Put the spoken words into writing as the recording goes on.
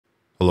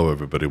Hello,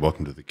 everybody.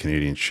 Welcome to the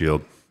Canadian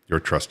Shield,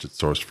 your trusted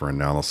source for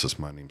analysis.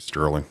 My name's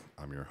Sterling.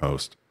 I'm your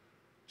host.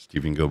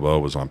 Stephen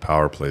Guilbeault was on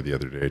Power Play the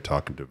other day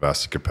talking to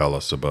Vasa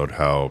Capellas about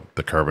how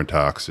the carbon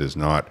tax is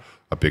not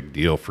a big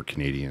deal for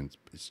Canadians.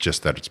 It's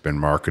just that it's been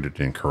marketed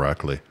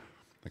incorrectly.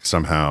 Like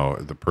somehow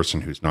the person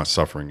who's not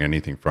suffering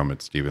anything from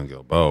it, Stephen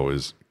Guilbeault,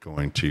 is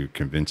going to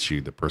convince you,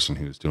 the person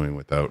who's doing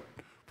without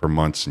for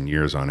months and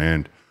years on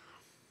end,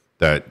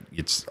 that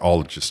it's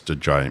all just a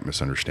giant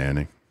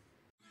misunderstanding.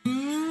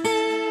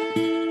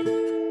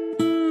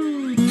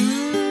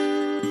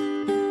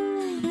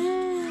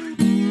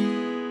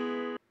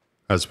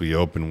 As we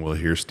open, we'll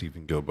hear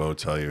Stephen Guilbeault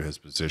tell you his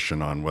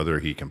position on whether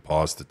he can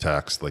pause the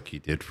tax like he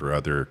did for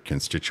other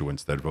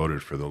constituents that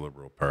voted for the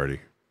Liberal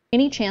Party.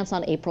 Any chance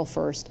on April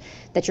 1st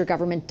that your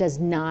government does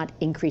not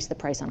increase the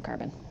price on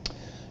carbon?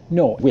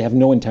 No, we have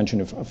no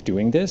intention of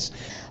doing this.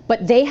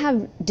 But they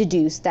have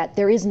deduced that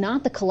there is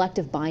not the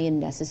collective buy-in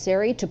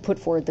necessary to put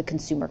forward the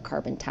consumer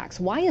carbon tax.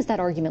 Why is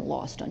that argument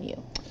lost on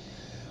you?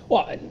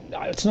 Well,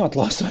 it's not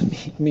lost on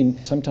me. I mean,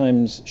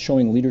 sometimes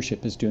showing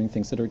leadership is doing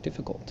things that are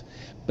difficult.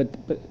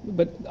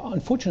 But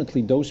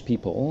unfortunately, those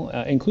people,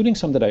 including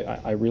some that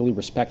I really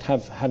respect,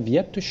 have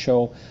yet to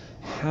show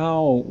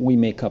how we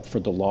make up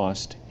for the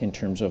lost in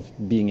terms of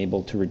being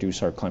able to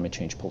reduce our climate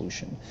change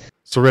pollution.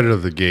 So right out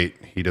of the gate,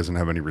 he doesn't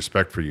have any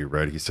respect for you,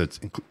 right? He said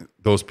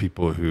those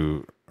people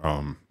who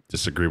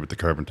disagree with the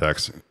carbon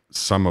tax,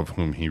 some of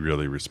whom he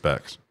really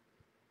respects.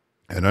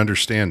 And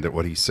understand that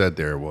what he said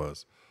there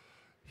was,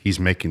 he's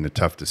making the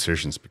tough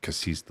decisions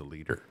because he's the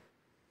leader,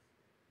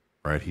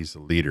 right? He's the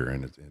leader,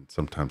 and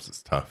sometimes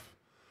it's tough.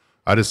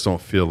 I just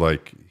don't feel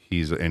like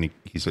he's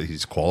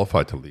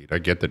qualified to lead. I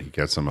get that he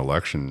got some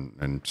election,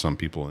 and some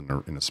people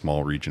in a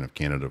small region of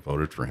Canada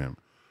voted for him,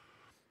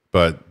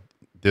 but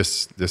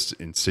this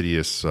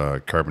insidious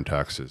carbon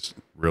tax is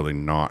really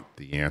not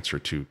the answer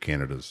to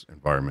Canada's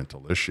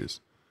environmental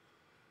issues.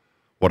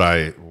 What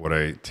I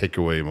take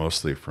away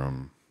mostly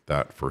from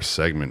that first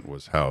segment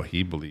was how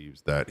he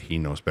believes that he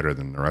knows better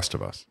than the rest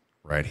of us,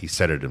 right? He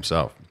said it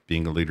himself.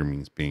 Being a leader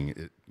means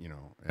being,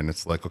 and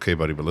it's like, okay,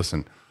 buddy, but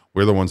listen,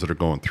 we're the ones that are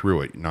going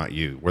through it, not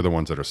you. We're the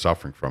ones that are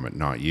suffering from it,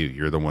 not you.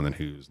 You're the one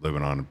who's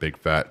living on a big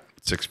fat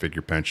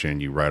 6-figure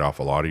pension. You write off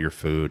a lot of your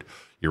food.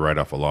 You write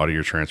off a lot of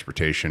your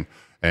transportation,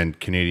 and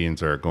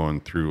Canadians are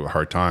going through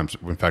hard times.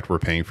 In fact, we're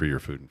paying for your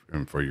food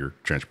and for your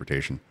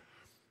transportation.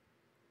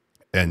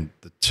 And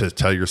to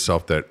tell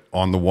yourself that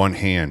on the one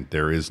hand,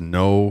 there is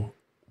no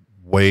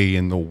way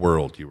in the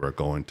world you are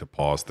going to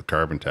pause the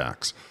carbon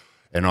tax.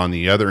 And on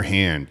the other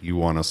hand, you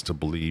want us to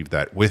believe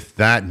that with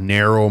that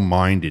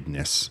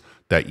narrow-mindedness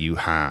that you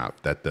have,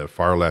 that the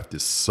far left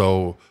is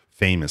so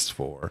famous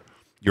for,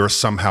 you're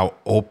somehow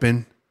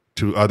open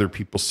to other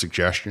people's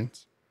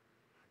suggestions.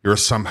 You're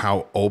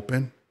somehow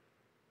open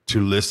to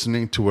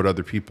listening to what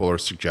other people are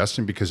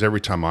suggesting, because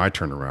every time I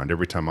turn around,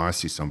 every time I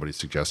see somebody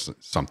suggest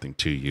something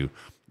to you,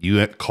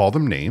 you call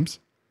them names,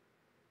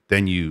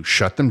 then you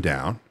shut them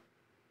down,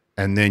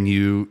 and then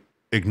you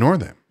ignore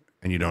them,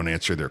 and you don't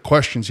answer their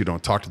questions. You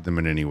don't talk to them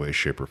in any way,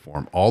 shape, or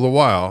form. All the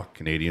while,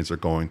 Canadians are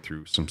going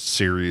through some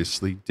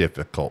seriously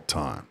difficult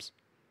times,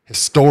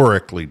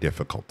 historically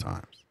difficult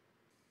times.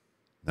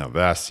 Now,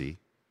 Vasi,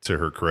 to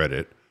her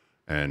credit,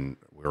 and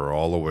we're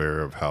all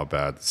aware of how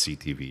bad the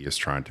CTV is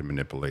trying to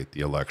manipulate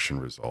the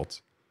election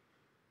results,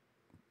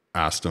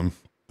 asked him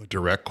a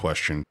direct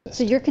question.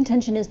 So your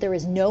contention is there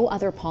is no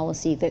other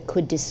policy that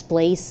could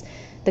displace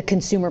the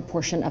consumer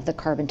portion of the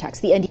carbon tax?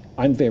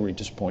 I'm very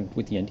disappointed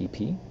with the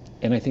NDP,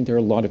 and I think there are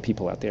a lot of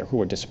people out there who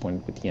are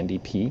disappointed with the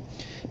NDP.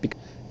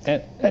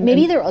 But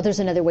maybe there's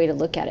another way to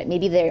look at it.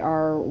 Maybe they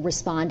are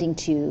responding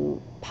to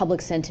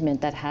public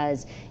sentiment that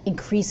has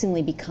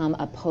increasingly become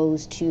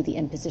opposed to the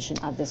imposition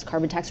of this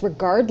carbon tax,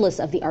 regardless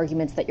of the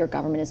arguments that your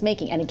government is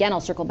making. And again, I'll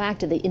circle back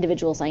to the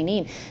individuals I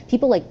named.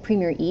 People like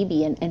Premier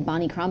Eby and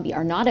Bonnie Crombie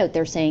are not out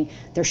there saying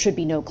there should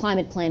be no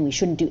climate plan, we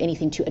shouldn't do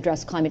anything to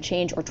address climate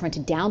change, or trying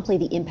to downplay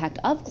the impact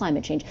of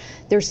climate change.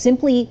 They're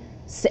simply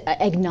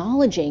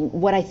acknowledging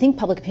what I think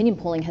public opinion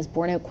polling has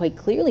borne out quite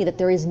clearly, that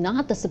there is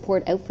not the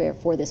support out there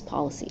for this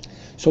policy.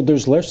 So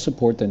there's less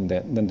support than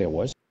there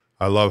was.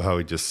 I love how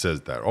he just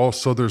says that. Oh,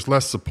 so there's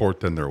less support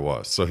than there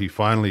was. So he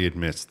finally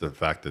admits the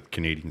fact that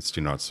Canadians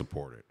do not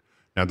support it.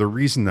 Now, the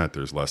reason that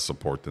there's less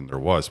support than there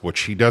was,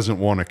 which he doesn't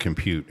want to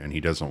compute and he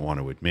doesn't want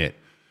to admit,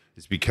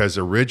 is because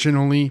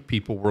originally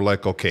people were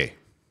like, okay,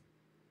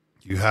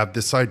 you have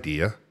this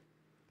idea,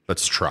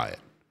 let's try it.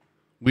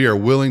 We are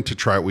willing to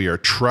try it. We are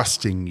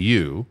trusting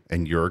you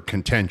and your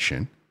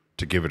contention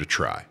to give it a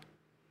try.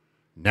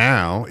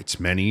 Now, it's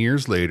many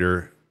years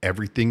later,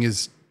 everything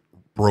is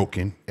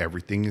broken,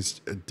 everything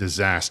is a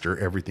disaster,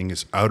 everything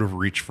is out of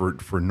reach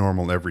for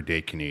normal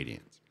everyday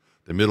Canadians.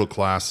 The middle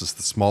class is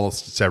the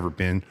smallest it's ever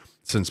been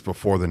since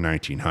before the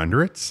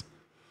 1900s,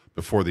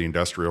 before the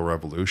Industrial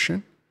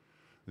Revolution.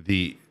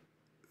 The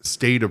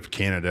state of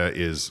Canada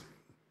is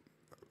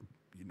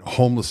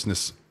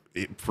homelessness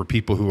for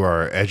people who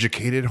are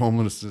educated,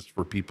 homelessness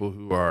for people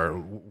who are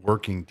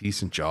working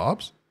decent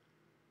jobs.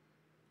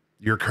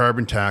 your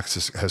carbon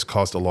tax has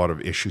caused a lot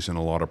of issues and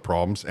a lot of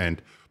problems,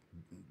 and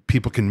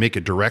people can make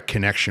a direct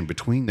connection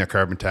between the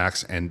carbon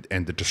tax and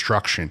the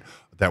destruction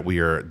that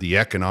the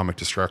economic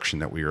destruction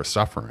that we are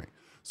suffering.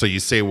 So you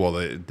say, well,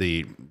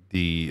 the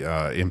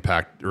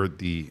impact or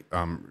the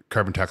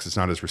carbon tax is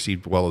not as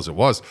received well as it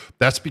was.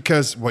 That's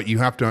because what you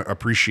have to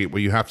appreciate,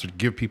 what you have to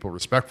give people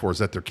respect for, is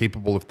that they're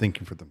capable of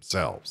thinking for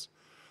themselves.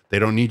 They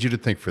don't need you to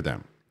think for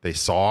them. They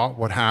saw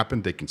what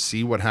happened, they can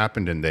see what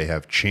happened, and they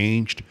have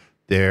changed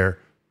their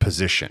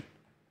position.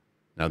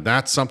 Now,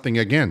 that's something,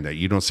 again, that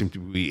you don't seem to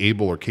be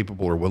able or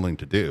capable or willing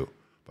to do.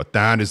 But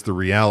that is the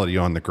reality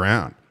on the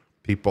ground.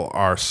 People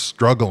are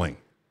struggling,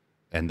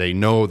 and they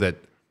know that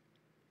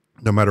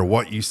no matter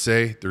what you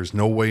say, there's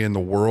no way in the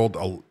world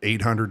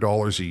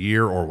 $800 a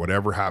year or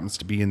whatever happens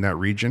to be in that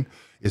region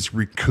is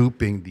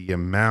recouping the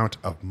amount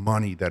of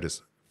money that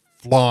is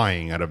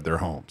flying out of their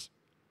homes,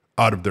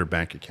 out of their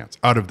bank accounts,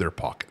 out of their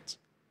pockets.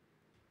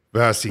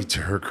 Vassie,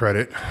 to her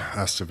credit,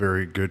 asked a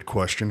very good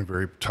question, a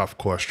very tough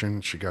question.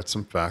 She got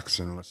some facts,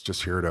 and let's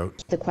just hear it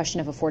out. The question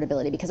of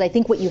affordability, because I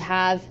think what you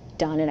have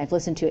done, and I've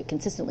listened to it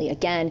consistently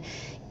again,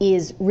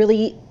 is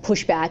really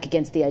push back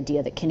against the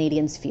idea that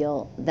Canadians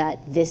feel that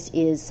this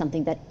is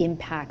something that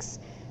impacts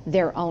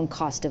their own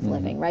cost of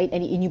living, right?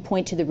 And you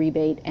point to the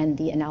rebate and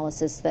the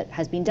analysis that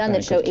has been done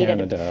Bank that show of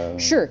Canada.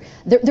 Sure.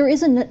 There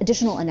is an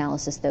additional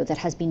analysis, though, that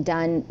has been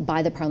done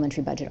by the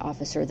Parliamentary Budget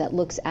Officer that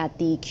looks at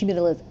the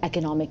cumulative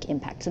economic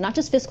impact. So not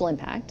just fiscal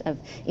impact of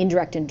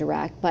indirect and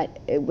direct, but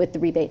with the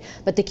rebate,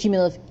 but the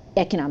cumulative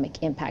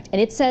economic impact.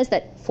 And it says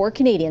that for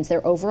Canadians,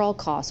 their overall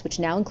costs, which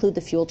now include the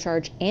fuel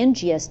charge and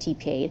GST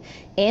paid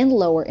and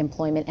lower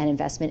employment and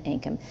investment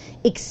income,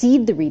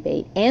 exceed the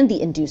rebate and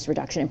the induced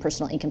reduction in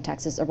personal income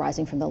taxes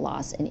arising from the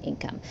loss in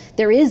income.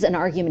 There is an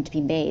argument to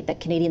be made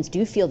that Canadians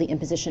do feel the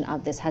imposition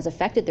of this has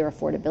affected their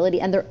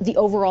affordability and the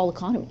overall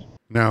economy.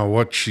 Now,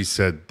 what she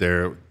said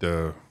there,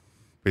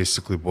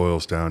 basically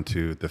boils down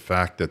to the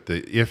fact that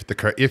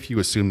if you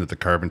assume that the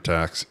carbon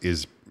tax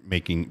is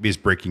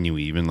breaking you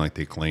even, like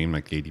they claim,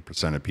 like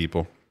 80% of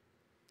people,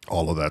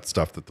 all of that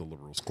stuff that the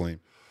Liberals claim,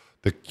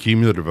 the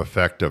cumulative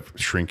effect of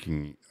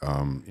shrinking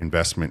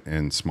investment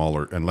and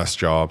smaller and less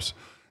jobs,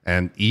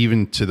 and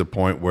even to the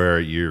point where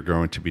you're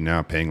going to be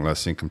now paying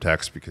less income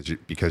tax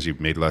because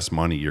you've made less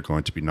money, you're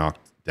going to be knocked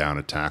down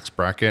a tax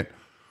bracket,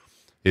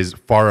 is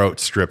far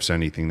outstrips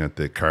anything that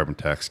the carbon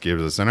tax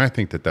gives us. And I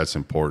think that that's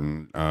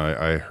important.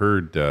 I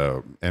heard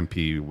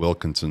MP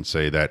Wilkinson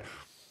say that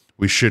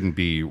we shouldn't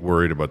be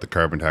worried about the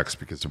carbon tax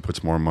because it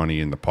puts more money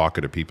in the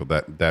pocket of people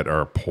that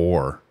are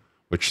poor,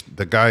 which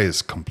the guy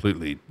is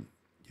completely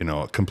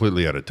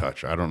out of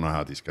touch. I don't know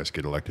how these guys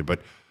get elected,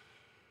 but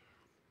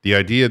the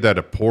idea that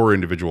a poor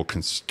individual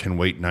can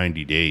wait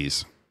 90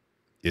 days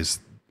is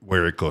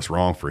where it goes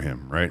wrong for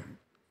him, right?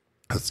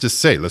 Let's just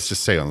say for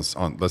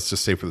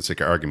the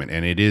sake of argument,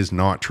 and it is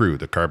not true,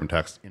 the carbon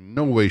tax in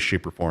no way,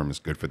 shape, or form is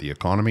good for the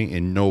economy.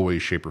 In no way,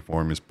 shape, or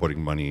form is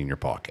putting money in your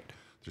pocket.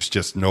 There's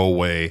just no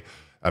way.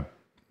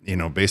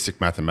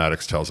 Basic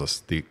mathematics tells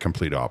us the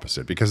complete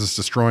opposite, because it's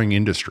destroying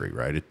industry,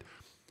 right?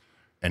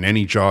 And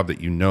any job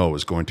that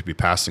is going to be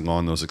passing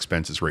on those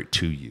expenses right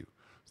to you.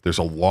 There's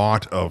a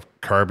lot of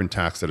carbon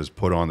tax that is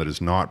put on that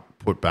is not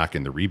put back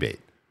in the rebate,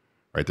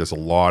 right? There's a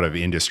lot of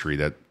industry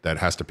that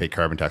has to pay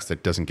carbon tax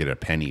that doesn't get a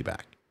penny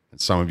back.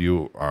 And some of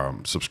you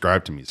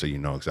subscribe to me, so you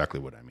know exactly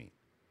what I mean.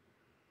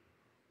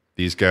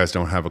 These guys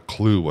don't have a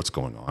clue what's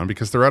going on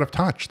because they're out of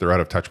touch. They're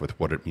out of touch with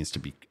what it means to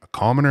be a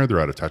commoner.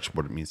 They're out of touch with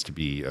what it means to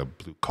be a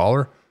blue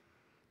collar.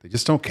 They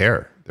just don't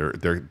care.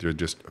 They're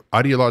just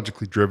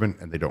ideologically driven,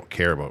 and they don't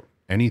care about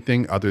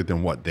anything other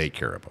than what they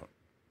care about.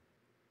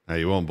 Now,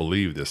 you won't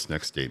believe this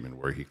next statement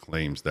where he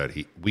claims that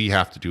we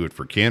have to do it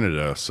for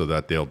Canada so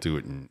that they'll do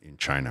it in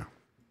China.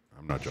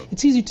 I'm not joking.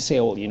 It's easy to say,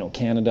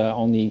 Canada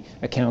only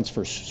accounts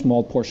for a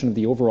small portion of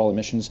the overall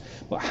emissions.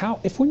 But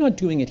if we're not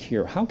doing it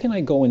here, how can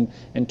I go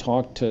and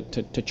talk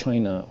to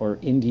China or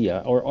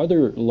India or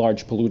other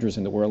large polluters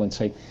in the world and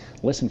say,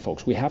 listen,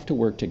 folks, we have to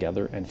work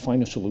together and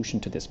find a solution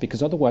to this,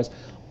 because otherwise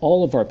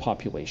all of our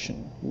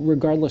population,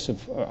 regardless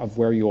of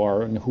where you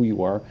are and who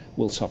you are,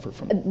 will suffer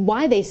from it.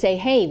 Why they say,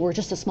 hey, we're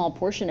just a small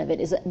portion of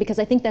it is because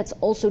I think that's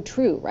also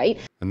true, right?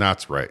 And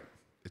that's right.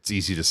 It's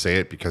easy to say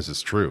it because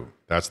it's true.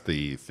 That's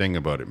the thing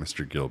about it,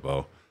 Mr.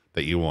 Guilbeault,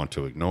 that you want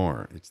to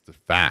ignore. It's the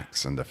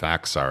facts, and the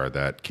facts are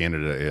that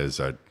Canada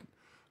is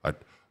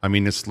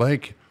it's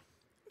like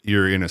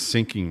you're in a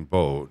sinking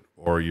boat,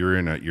 or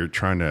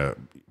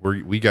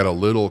we got a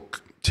little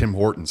Tim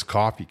Hortons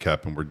coffee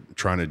cup and we're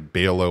trying to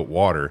bail out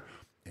water,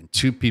 and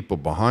two people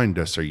behind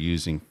us are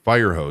using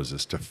fire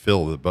hoses to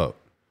fill the boat,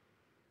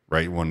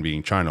 right? One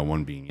being China,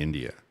 one being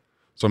India.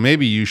 So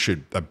maybe you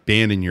should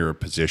abandon your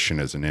position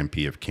as an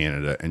MP of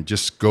Canada and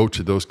just go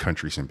to those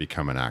countries and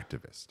become an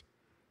activist.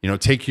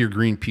 Take your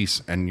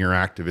Greenpeace and your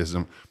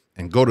activism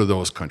and go to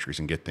those countries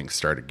and get things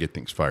started, get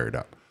things fired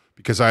up.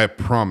 Because I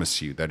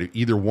promise you that if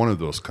either one of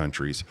those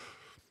countries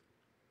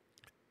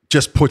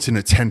just puts in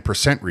a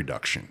 10%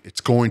 reduction,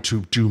 it's going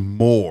to do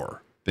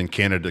more than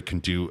Canada can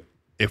do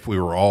if we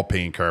were all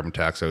paying carbon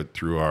tax out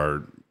through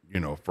our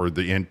for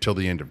the end till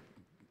the end of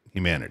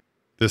humanity.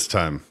 This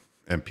time,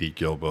 MP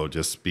Guilbeault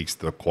just speaks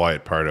the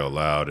quiet part out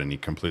loud, and he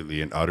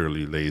completely and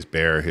utterly lays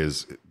bare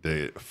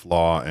the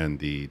flaw and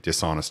the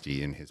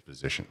dishonesty in his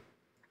position.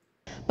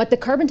 But the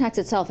carbon tax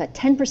itself, at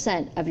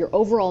 10% of your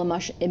overall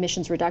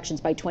emissions reductions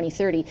by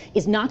 2030,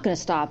 is not going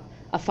to stop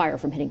a fire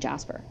from hitting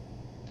Jasper.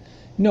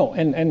 No,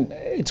 and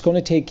it's going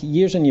to take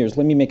years and years.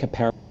 Let me make a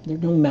parallel. There are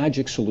no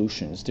magic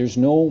solutions. There's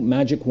no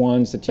magic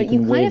wands that you can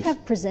wave. But you kind of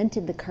have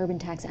presented the carbon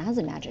tax as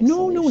a magic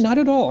solution. No, not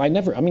at all.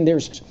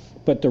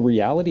 But the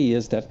reality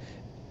is that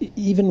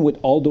even with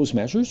all those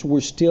measures,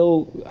 we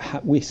still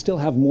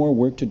have more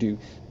work to do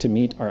to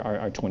meet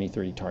our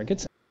 2030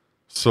 targets.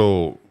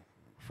 So,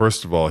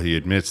 first of all, he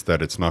admits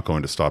that it's not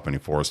going to stop any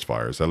forest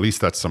fires. At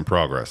least that's some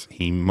progress.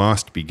 He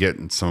must be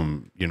getting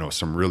some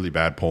really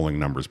bad polling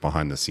numbers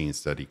behind the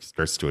scenes that he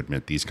starts to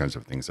admit these kinds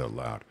of things out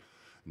loud.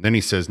 And then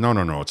he says, no,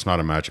 it's not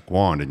a magic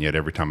wand. And yet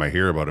every time I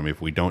hear about him,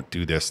 if we don't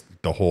do this,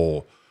 the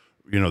whole,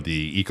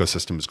 the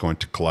ecosystem is going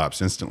to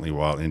collapse instantly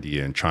while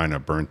India and China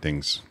burn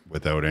things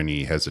without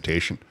any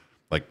hesitation,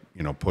 like,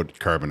 put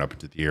carbon up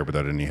into the air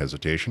without any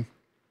hesitation.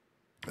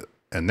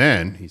 And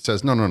then he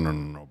says,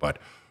 no, but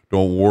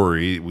don't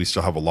worry, we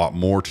still have a lot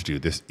more to do.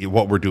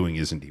 What we're doing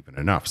isn't even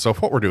enough. So if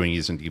what we're doing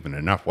isn't even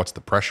enough, what's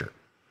the pressure?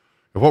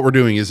 If what we're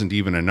doing isn't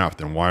even enough,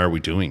 then why are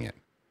we doing it?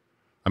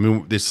 I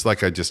mean, it's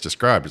like I just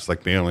described. It's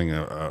like bailing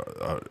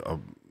a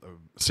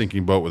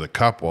sinking boat with a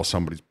cup while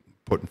somebody's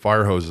putting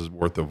fire hoses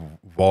worth of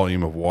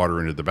volume of water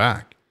into the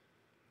back.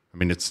 I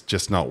mean, it's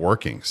just not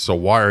working. So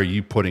why are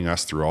you putting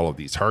us through all of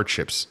these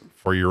hardships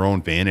for your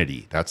own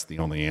vanity? That's the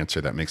only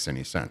answer that makes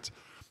any sense.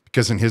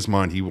 Because in his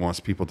mind, he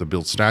wants people to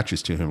build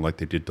statues to him like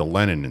they did to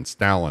Lenin and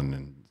Stalin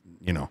and,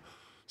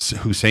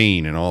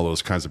 Hussein and all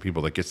those kinds of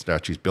people that get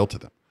statues built to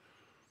them.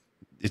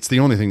 It's the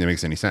only thing that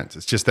makes any sense.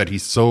 It's just that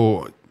he's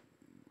so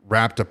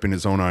wrapped up in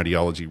his own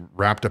ideology,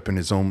 wrapped up in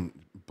his own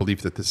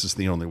belief that this is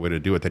the only way to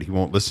do it, that he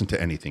won't listen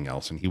to anything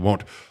else. And he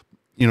won't,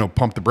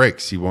 pump the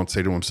brakes. He won't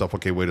say to himself,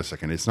 okay, wait a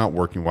second, it's not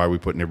working. Why are we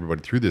putting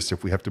everybody through this?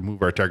 If we have to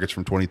move our targets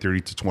from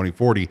 2030 to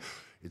 2040,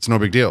 it's no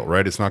big deal,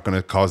 right? It's not going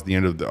to cause the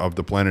end of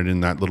the planet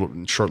in that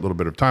short little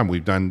bit of time.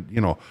 We've done,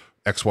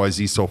 X, Y,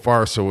 Z so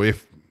far.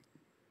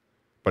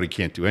 But he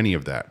can't do any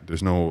of that.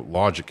 There's no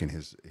logic in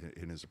his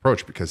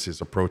approach, because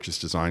his approach is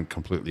designed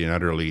completely and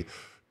utterly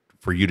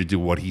for you to do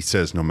what he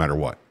says, no matter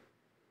what.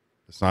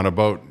 It's not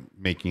about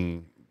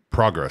making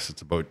progress.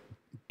 It's about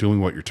doing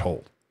what you're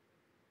told.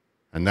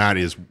 And that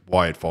is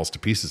why it falls to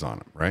pieces on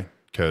him, right?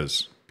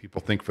 Because people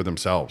think for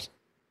themselves.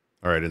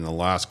 All right. And the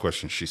last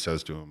question, she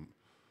says to him,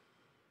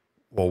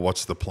 well,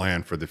 what's the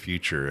plan for the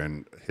future?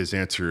 And his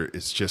answer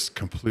is just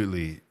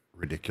completely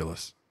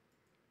ridiculous.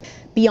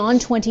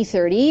 Beyond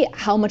 2030,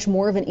 how much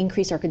more of an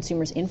increase are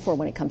consumers in for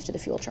when it comes to the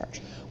fuel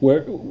charge?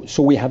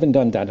 So we haven't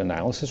done that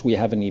analysis. We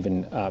haven't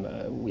even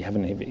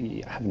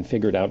haven't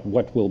figured out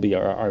what will be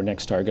our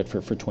next target for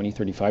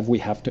 2035. We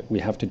have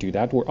to do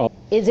that.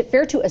 Is it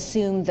fair to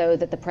assume, though,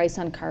 that the price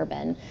on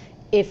carbon,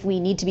 if we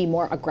need to be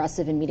more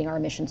aggressive in meeting our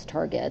emissions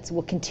targets,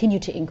 will continue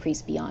to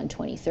increase beyond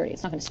 2030?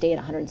 It's not going to stay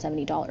at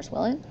 $170,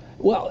 will it?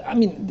 Well, I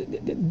mean,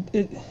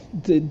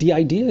 the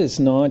idea is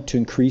not to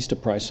increase the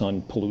price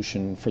on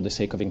pollution for the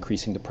sake of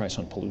increasing the price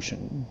on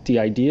pollution. The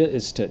idea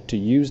is to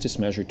use this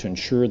measure to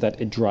ensure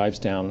that it drives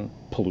down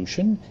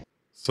pollution.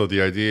 So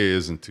the idea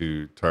isn't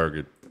to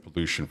target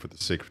pollution for the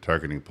sake of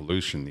targeting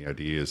pollution. The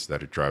idea is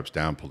that it drives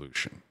down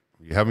pollution.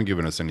 You haven't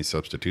given us any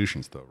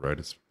substitutions, though, right?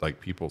 It's like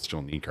people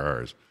still need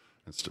cars.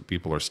 And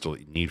people still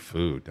need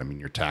food. I mean,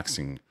 you're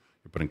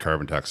putting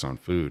carbon tax on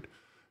food.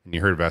 And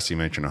you heard Vesey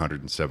mention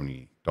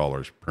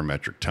 $170 per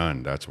metric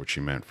ton. That's what she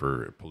meant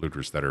for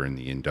polluters that are in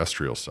the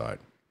industrial side.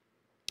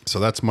 So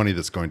that's money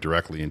that's going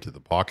directly into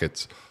the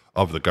pockets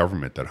of the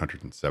government, that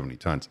 170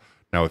 tons.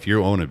 Now, if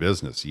you own a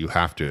business, you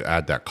have to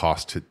add that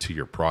cost to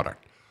your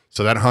product.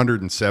 So that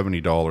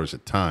 $170 a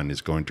ton is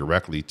going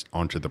directly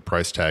onto the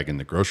price tag in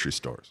the grocery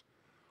stores,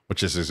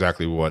 which is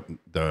exactly what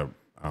the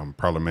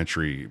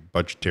parliamentary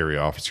budgetary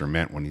officer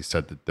meant when he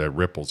said that the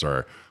ripples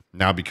are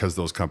now, because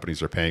those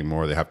companies are paying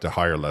more, they have to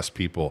hire less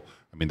people.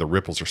 I mean, the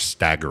ripples are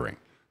staggering.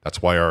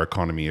 That's why our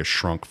economy has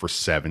shrunk for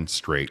 7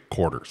 straight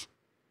quarters.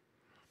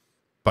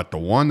 But the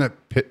one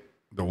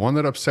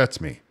that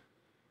upsets me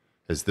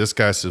is this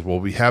guy says, well,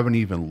 we haven't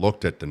even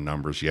looked at the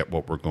numbers yet,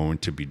 what we're going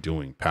to be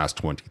doing past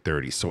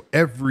 2030. So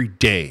every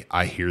day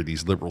I hear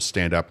these liberals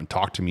stand up and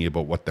talk to me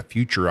about what the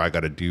future I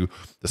got to do,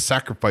 the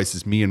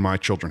sacrifices me and my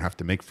children have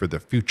to make for the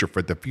future,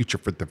 for the future,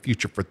 for the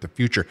future, for the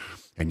future.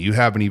 And you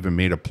haven't even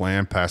made a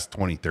plan past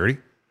 2030.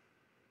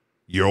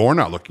 You're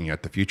not looking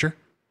at the future.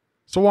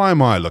 So why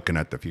am I looking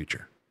at the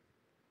future?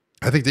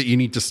 I think that you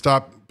need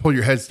to pull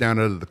your heads down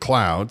out of the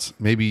clouds.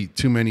 Maybe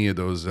too many of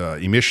those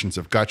emissions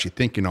have got you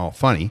thinking all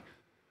funny.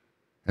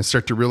 And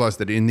start to realize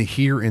that in the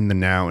here, in the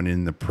now, and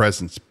in the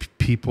present,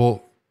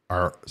 people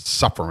are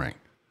suffering.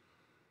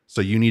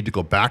 So you need to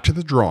go back to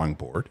the drawing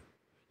board.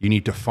 You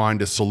need to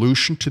find a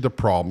solution to the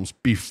problems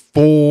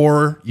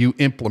before you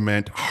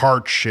implement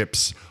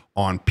hardships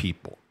on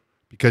people.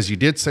 Because you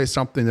did say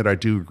something that I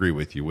do agree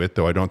with you with,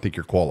 though I don't think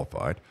you're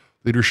qualified.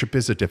 Leadership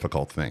is a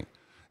difficult thing.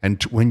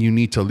 And when you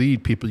need to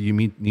lead people, you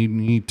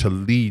need to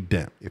lead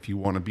them. If you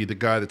want to be the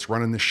guy that's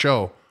running the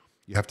show,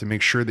 you have to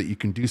make sure that you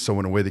can do so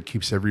in a way that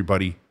keeps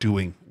everybody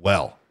doing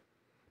well.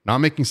 Not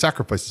making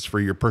sacrifices for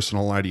your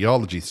personal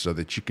ideology so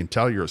that you can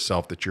tell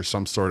yourself that you're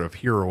some sort of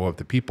hero of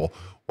the people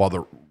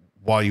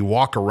while you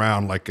walk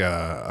around like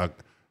an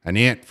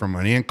ant from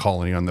an ant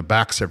colony on the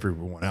backs of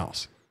everyone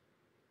else.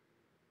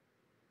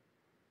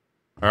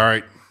 All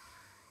right.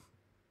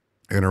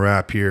 I'm going to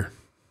wrap here.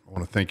 I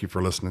want to thank you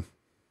for listening.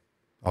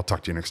 I'll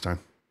talk to you next time.